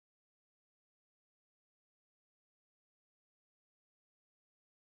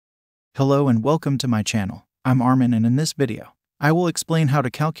Hello and welcome to my channel. I'm Armin, and in this video, I will explain how to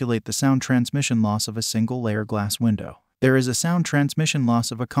calculate the sound transmission loss of a single layer glass window. There is a sound transmission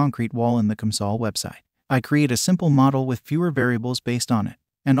loss of a concrete wall in the Comsol website. I create a simple model with fewer variables based on it,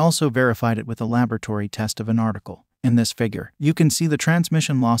 and also verified it with a laboratory test of an article. In this figure, you can see the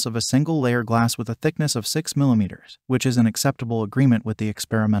transmission loss of a single layer glass with a thickness of 6 mm, which is an acceptable agreement with the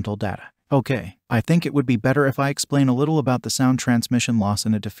experimental data. Okay, I think it would be better if I explain a little about the sound transmission loss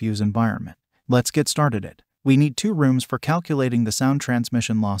in a diffuse environment. Let's get started. We need two rooms for calculating the sound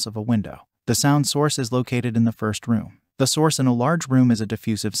transmission loss of a window. The sound source is located in the first room. The source in a large room is a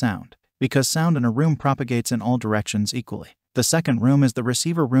diffusive sound, because sound in a room propagates in all directions equally. The second room is the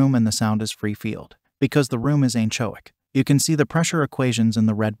receiver room, and the sound is free field, because the room is anechoic. You can see the pressure equations in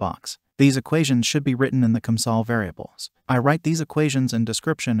the red box. These equations should be written in the Comsol variables. I write these equations in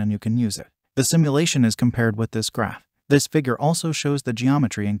description and you can use it. The simulation is compared with this graph. This figure also shows the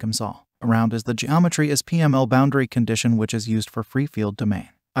geometry in Comsol. Around is the geometry is PML boundary condition, which is used for free field domain.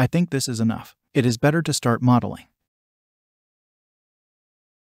 I think this is enough. It is better to start modeling.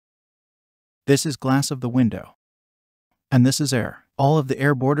 This is glass of the window. And this is air. All of the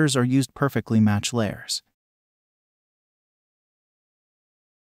air borders are used perfectly match layers.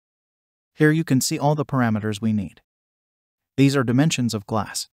 Here you can see all the parameters we need. These are dimensions of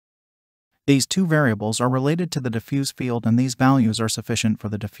glass. These two variables are related to the diffuse field, and these values are sufficient for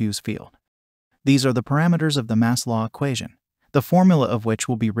the diffuse field. These are the parameters of the mass law equation, the formula of which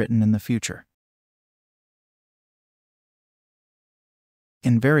will be written in the future.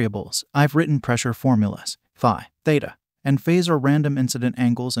 In variables, I've written pressure formulas, phi, theta, and phase or random incident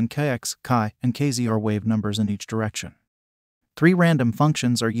angles, and kx, chi, and kz are wave numbers in each direction. 3 random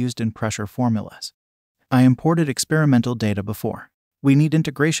functions are used in pressure formulas. I imported experimental data before. We need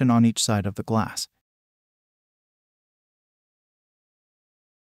integration on each side of the glass.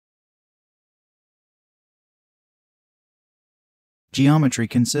 Geometry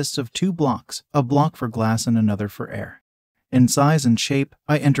consists of 2 blocks, a block for glass and another for air. In size and shape,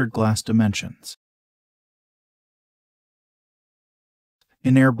 I entered glass dimensions.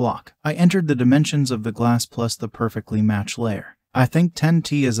 In air block, I entered the dimensions of the glass plus the perfectly matched layer. I think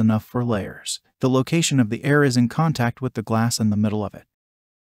 10t is enough for layers. The location of the air is in contact with the glass in the middle of it.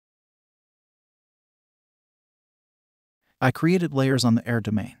 I created layers on the air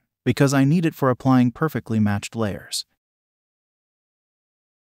domain, because I need it for applying perfectly matched layers.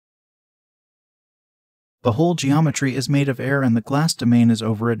 The whole geometry is made of air, and the glass domain is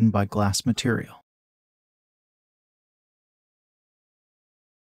overridden by glass material.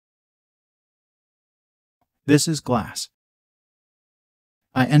 This is glass.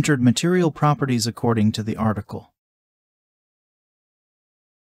 I entered material properties according to the article.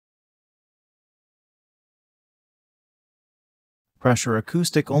 Pressure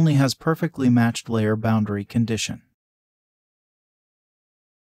acoustic only has perfectly matched layer boundary condition.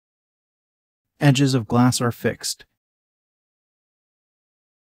 Edges of glass are fixed.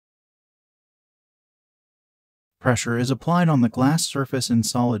 Pressure is applied on the glass surface in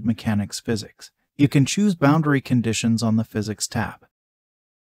solid mechanics physics. You can choose boundary conditions on the Physics tab.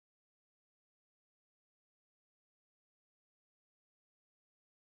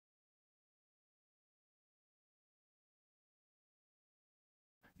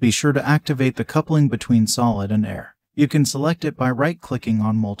 Be sure to activate the coupling between solid and air. You can select it by right-clicking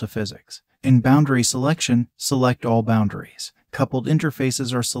on multiphysics. In boundary selection, select all boundaries. Coupled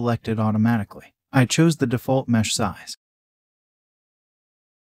interfaces are selected automatically. I chose the default mesh size.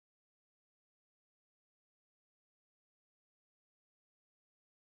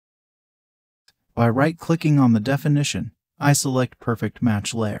 By right-clicking on the definition, I select Perfect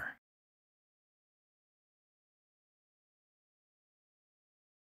Match Layer.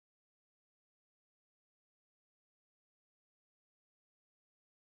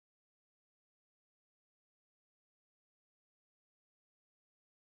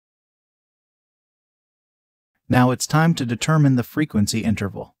 Now it's time to determine the frequency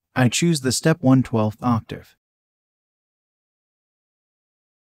interval. I choose the step 1/12 octave.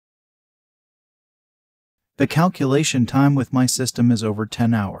 The calculation time with my system is over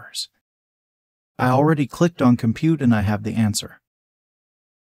 10 hours. I already clicked on compute and I have the answer.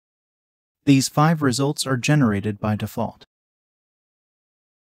 These 5 results are generated by default.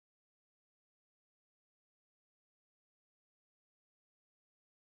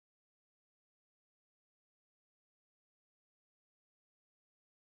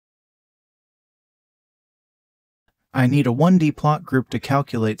 I need a 1D plot group to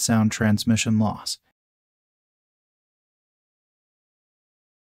calculate sound transmission loss.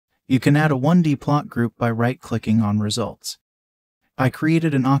 You can add a 1D plot group by right-clicking on Results. I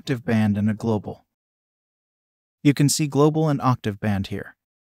created an octave band and a global. You can see global and octave band here.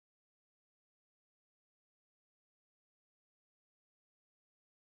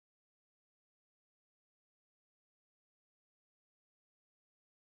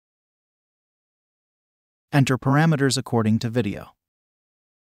 Enter parameters according to video.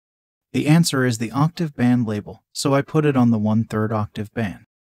 The answer is the octave band label, so I put it on the 1/3 octave band.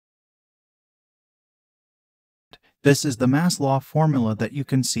 This is the mass law formula that you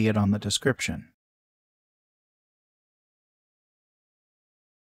can see it on the description.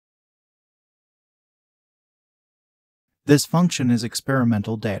 This function is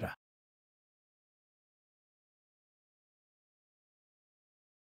experimental data.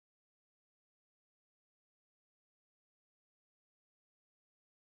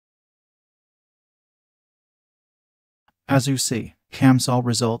 As you see, Comsol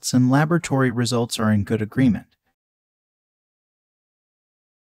results and laboratory results are in good agreement.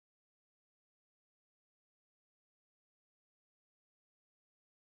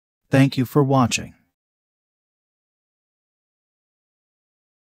 Thank you for watching.